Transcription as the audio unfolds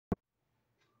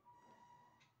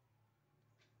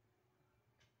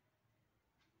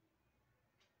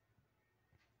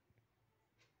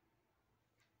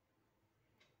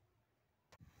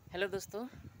Hello दोस्तों।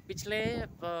 पिछले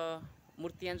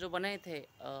मूर्तियाँ जो बनाए थे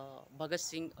भगत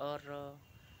सिंह और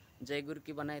जय गुरु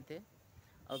की बनाए थे।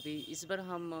 अभी इस बार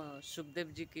हम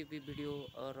सुखदेव जी की भी वीडियो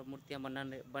और मूर्तियाँ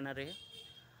बना रहे हैं।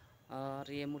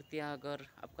 और ये मूर्तियाँ अगर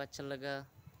आपको अच्छा लगा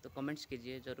तो कमेंट्स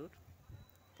कीजिए ज़रूर।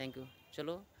 Thank you.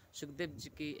 चलो सुखदेव जी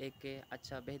की एक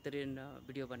अच्छा बेहतरीन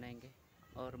वीडियो बनाएंगे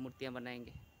और मूर्तियाँ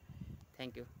बनाएंगे।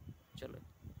 Thank you. चलो।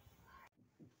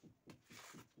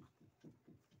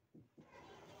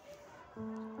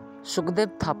 Sukhdev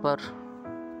Thapar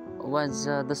was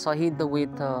the Saheed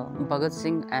with Bhagat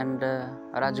Singh and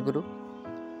RajGuru.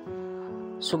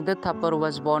 Sukhdev Thapar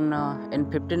was born in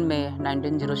 15 May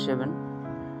 1907.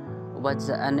 Was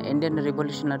an Indian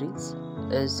revolutionary,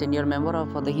 a senior member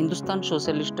of the Hindustan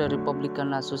Socialist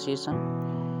Republican Association.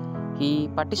 He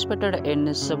participated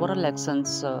in several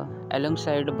actions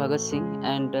alongside Bhagat Singh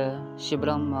and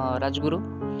Shivram Rajguru,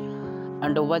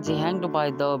 and was hanged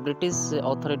by the British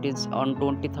authorities on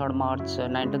 23rd March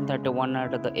 1931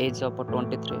 at the age of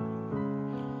 23.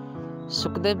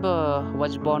 Sukhdev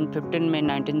was born 15 May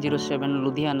 1907,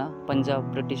 Ludhiana,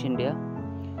 Punjab, British India.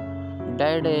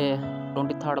 Died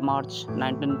 23rd March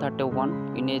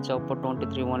 1931 in age of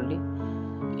 23 only.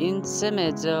 In same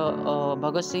age,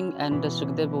 Bhagat Singh and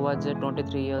Sukhdev was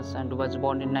 23 years and was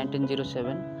born in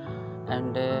 1907,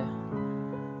 and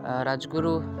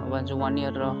Rajguru was 1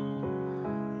 year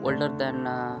older than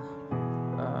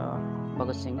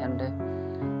Bhagat Singh and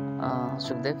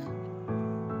Sukhdev,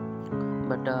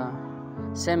 but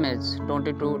same age,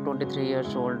 22-23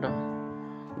 years old,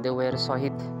 they were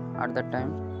Saheed at that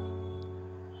time.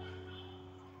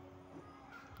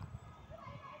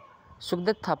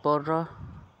 Sukhdev Thapar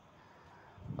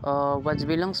was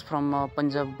belongs from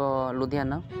Punjab,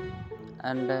 Ludhiana,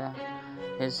 and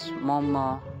his mom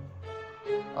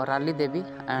Rali Devi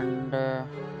and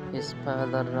his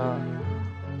father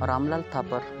Ramlal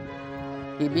Thapar.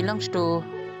 He belongs to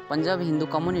Punjab Hindu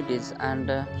communities, and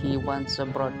he was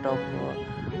brought up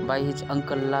by his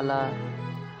uncle Lala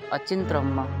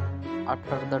Achintram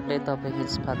after the death of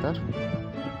his father.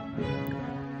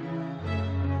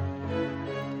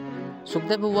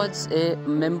 Sukhdev was a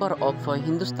member of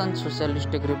Hindustan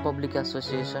Socialistic Republic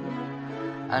Association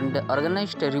and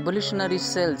organized revolutionary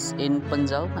cells in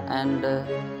Punjab and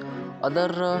other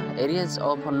areas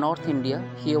of North India.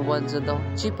 He was the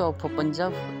chief of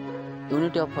Punjab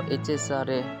unit of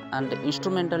HSRA and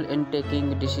instrumental in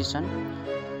taking decision.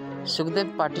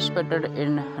 Sukhdev participated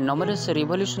in numerous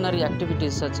revolutionary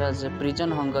activities such as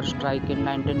prison hunger strike in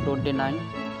 1929.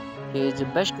 He is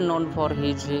best known for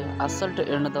his assault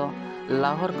in the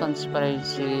Lahore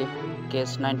conspiracy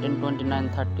case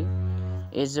 1929-30.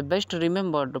 He is best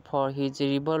remembered for his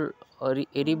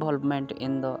involvement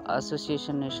in the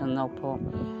assassination of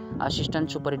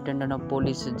Assistant Superintendent of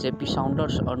Police J.P.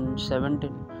 Saunders on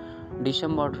 17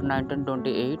 December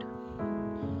 1928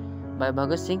 by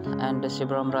Bhagat Singh and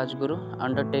Shivram Rajguru,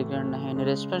 undertaken in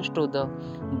response to the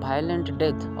violent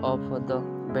death of the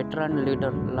veteran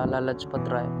leader Lala Lajpat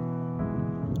Rai.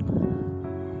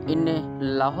 In a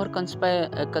Lahore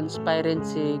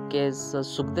conspiracy case,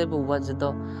 Sukhdev was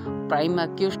the prime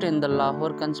accused in the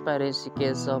Lahore conspiracy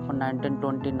case of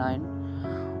 1929,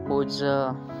 whose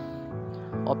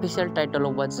official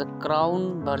title was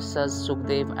Crown vs.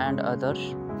 Sukhdev and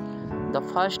others. The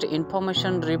first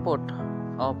information report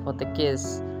of the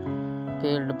case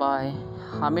filed by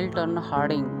Hamilton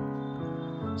Harding,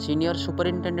 Senior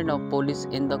Superintendent of Police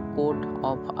in the court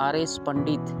of R.S.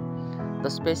 Pandit, the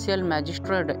special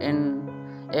magistrate, in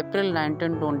April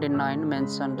 1929,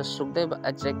 mentioned Sukhdev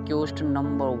as accused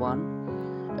number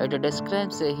 1. It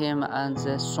describes him as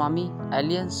a Swami,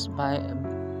 alias by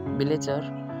villager,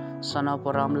 son of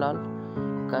Ramlal,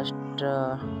 caste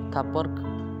Thapar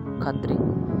Khatri.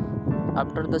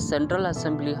 After the Central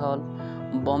Assembly Hall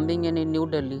bombing in New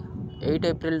Delhi, 8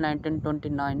 April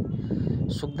 1929,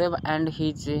 Sukhdev and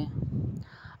his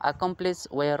accomplices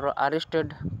were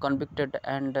arrested, convicted,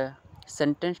 and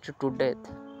sentenced to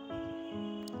death.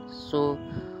 So,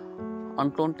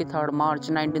 on 23rd March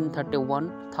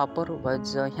 1931, Thapar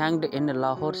was hanged in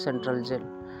Lahore Central Jail,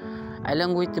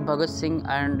 along with Bhagat Singh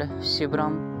and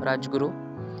Shivram Rajguru.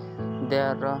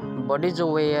 Their bodies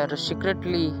were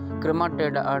secretly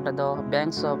cremated at the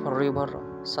banks of river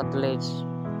Satluj.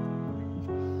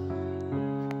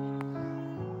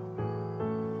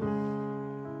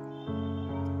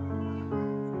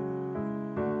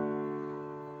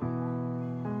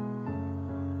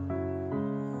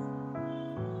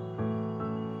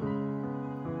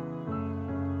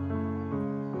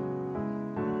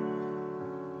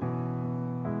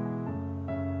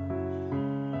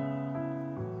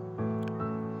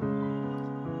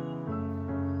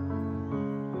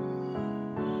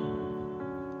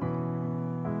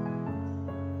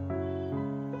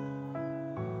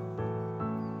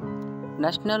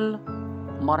 National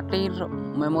Martyr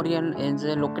Memorial is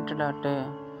located at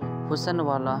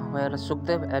Husanwala, where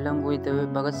SukhDev along with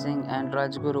Bhagat Singh and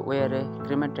RajGuru were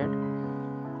cremated.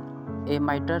 A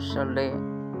martyrs' day,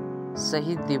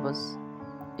 Saheed Divas,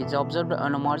 is observed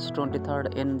on March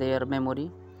 23rd in their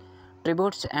memory.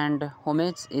 Tributes and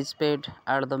homage is paid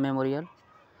at the memorial.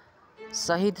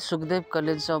 Saheed SukhDev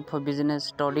College of Business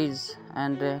Studies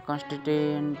and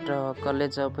Constituent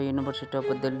College of University of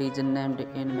Delhi is named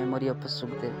in memory of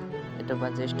SukhDev. It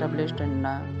was established in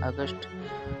August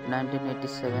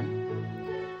 1987.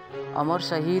 Amar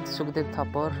Saheed SukhDev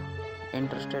Thapar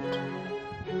Interstate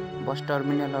bus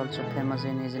terminal also famous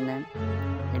in his name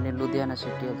in Ludhiana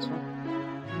city also.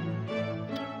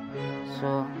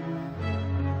 So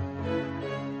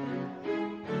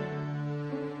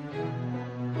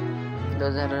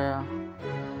those are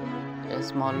a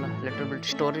small little bit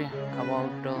story about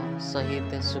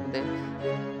Saheed SukhDev,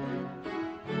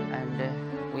 and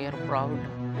we are proud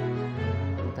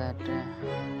that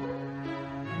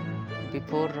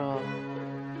before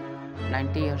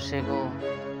 90 years ago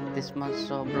this much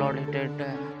blood-hatted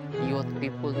youth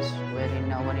peoples were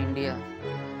in our India.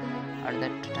 At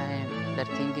that time their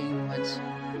thinking was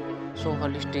so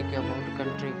holistic about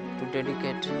country to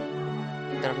dedicate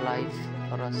their life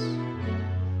for us.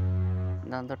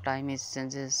 Now the time is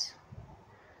changes,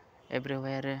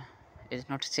 everywhere is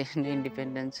not seen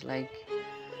independence like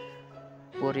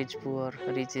poor is poor,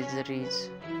 rich is rich.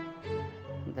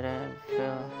 There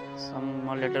are some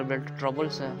little bit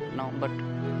troubles now, but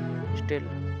still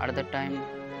at the time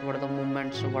what are the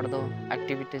movements, what are the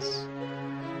activities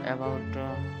about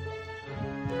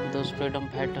those freedom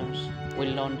fighters, we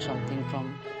learn something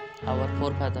from our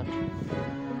forefathers.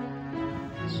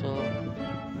 So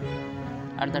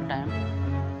at that time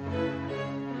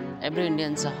every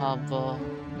Indians have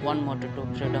one motto to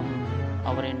freedom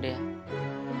our India.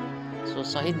 So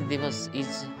Saheed Divas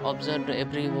is observed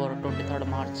every year 23rd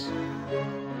March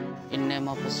in name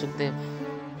of SukhDev,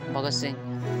 Bhagat Singh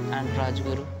and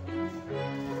RajGuru.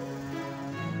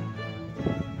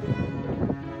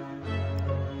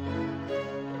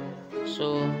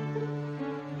 So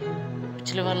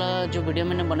पिछले वाला जो video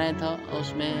मैंने बनाया था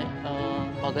उसमें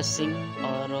भगत सिंह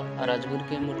और राजगुरु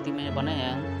की मूर्ति में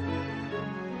बनाया हूँ,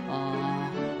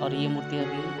 और ये मूर्ति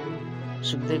अभी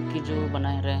सुखदेव की जो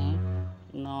बना रहे हैं.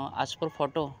 As per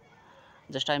photo,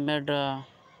 just I made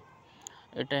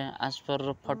it as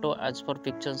per photo, as per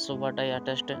pictures. So what I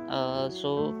attached,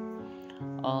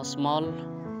 small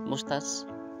mustache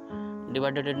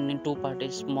divided in two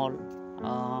parts, small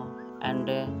and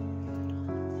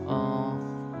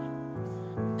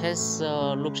face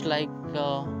looks like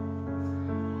a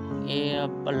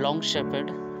long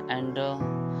shaped, and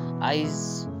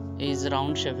eyes is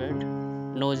round shaped,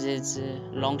 nose is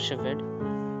long shaped.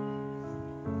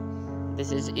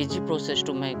 This is easy process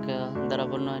to make. There are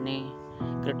no any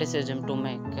criticism to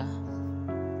make.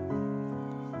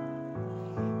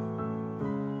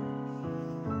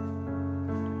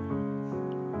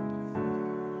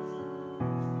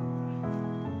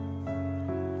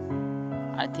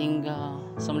 I think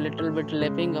some little bit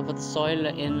lapping of the soil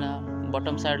in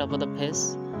bottom side of the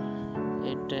face.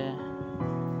 It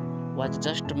was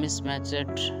just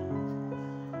mismatched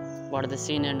what the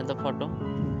scene and the photo.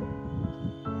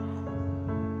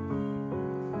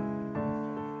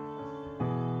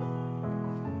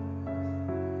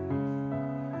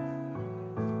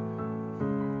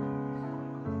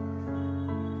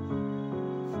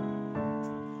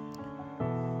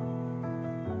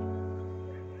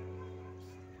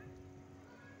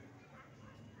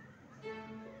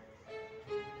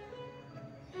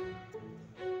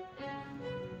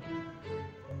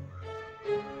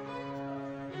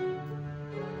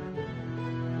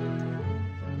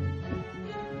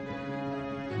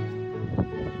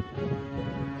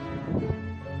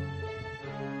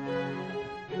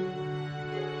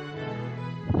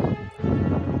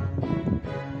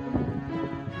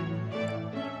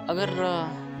 अगर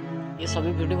ये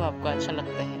सभी video आपको अच्छा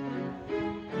लगता है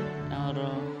और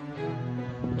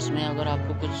उसमें अगर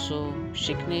आपको कुछ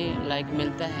सीखने लायक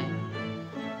मिलता है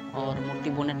और मूर्ति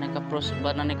बनाने का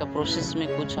प्रोसेस में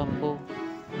कुछ आपको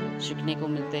सीखने को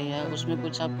मिलते हैं, उसमें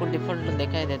कुछ आपको डिफरेंट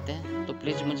दिखाई देते हैं, तो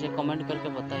प्लीज़ मुझे कमेंट करके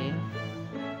बताइए,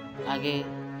 आगे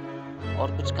और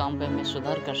कुछ काम पे मैं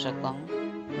सुधार कर सकता हूँ.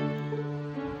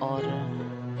 और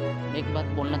एक बात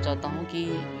बोलना चाहता हूँ कि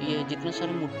ये जितने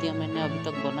सारी मूर्तियाँ मैंने अभी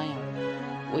तक बनाई हूँ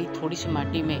वही थोड़ी सी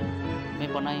माटी में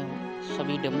मैं बनाई हूँ,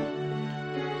 सभी डेमो.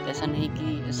 ऐसा नहीं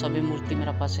कि सभी मूर्ति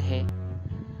मेरा पास है,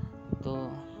 तो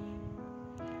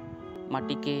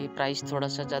माटी के प्राइस थोड़ा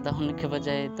सा ज़्यादा होने के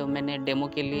बजाय तो मैंने डेमो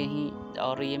के लिए ही,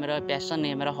 और ये मेरा पैशन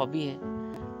है, मेरा हॉबी है,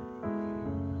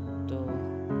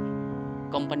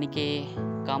 कंपनी के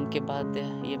काम के बाद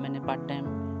ये मैंने पार्ट टाइम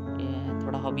ये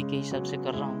थोड़ा हॉबी के हिसाब से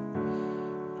कर रहा हूँ।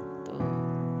 तो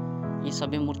ये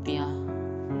सभी मूर्तियाँ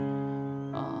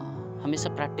हमेशा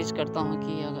प्रैक्टिस करता हूँ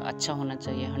कि अगर अच्छा होना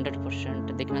चाहिए,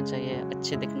 100% दिखना चाहिए,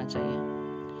 अच्छे दिखना चाहिए।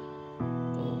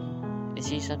 तो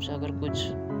इसी हिसाब से अगर कुछ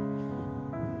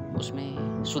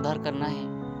उसमें सुधार करना है,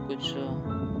 कुछ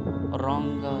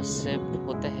रॉन्ग शेप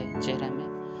होते हैं चेहरे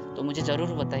में, तो मुझे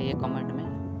ज़रूर बताइए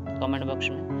कमेंट बॉक्स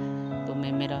में। तो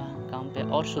मैं मेरा काम पे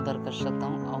और सुधार कर सकता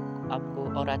हूँ,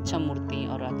 आपको और अच्छा मूर्ति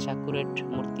और अच्छा एक्यूरेट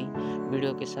मूर्ति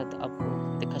वीडियो के साथ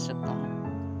आपको दिखा सकता हूँ।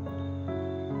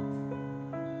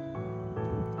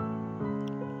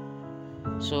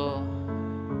 सो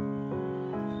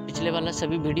पिछले वाला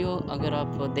सभी वीडियो अगर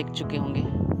आप देख चुके होंगे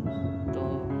तो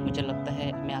मुझे लगता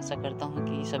है, मैं आशा करता हूँ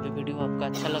कि सभी वीडियो आपको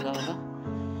अच्छा लगा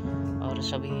होगा और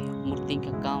सभी मूर्ति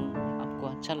का काम आपको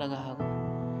अच्छा लगा होगा।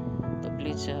 तो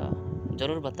प्लीज़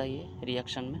ज़रूर बताइए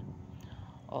रिएक्शन में।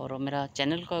 और मेरा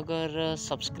चैनल को अगर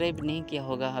सब्सक्राइब नहीं किया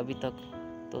होगा अभी तक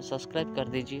तो सब्सक्राइब कर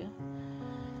दीजिए।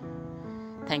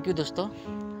 थैंक यू दोस्तों,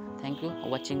 thank you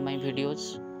watching my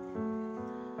videos.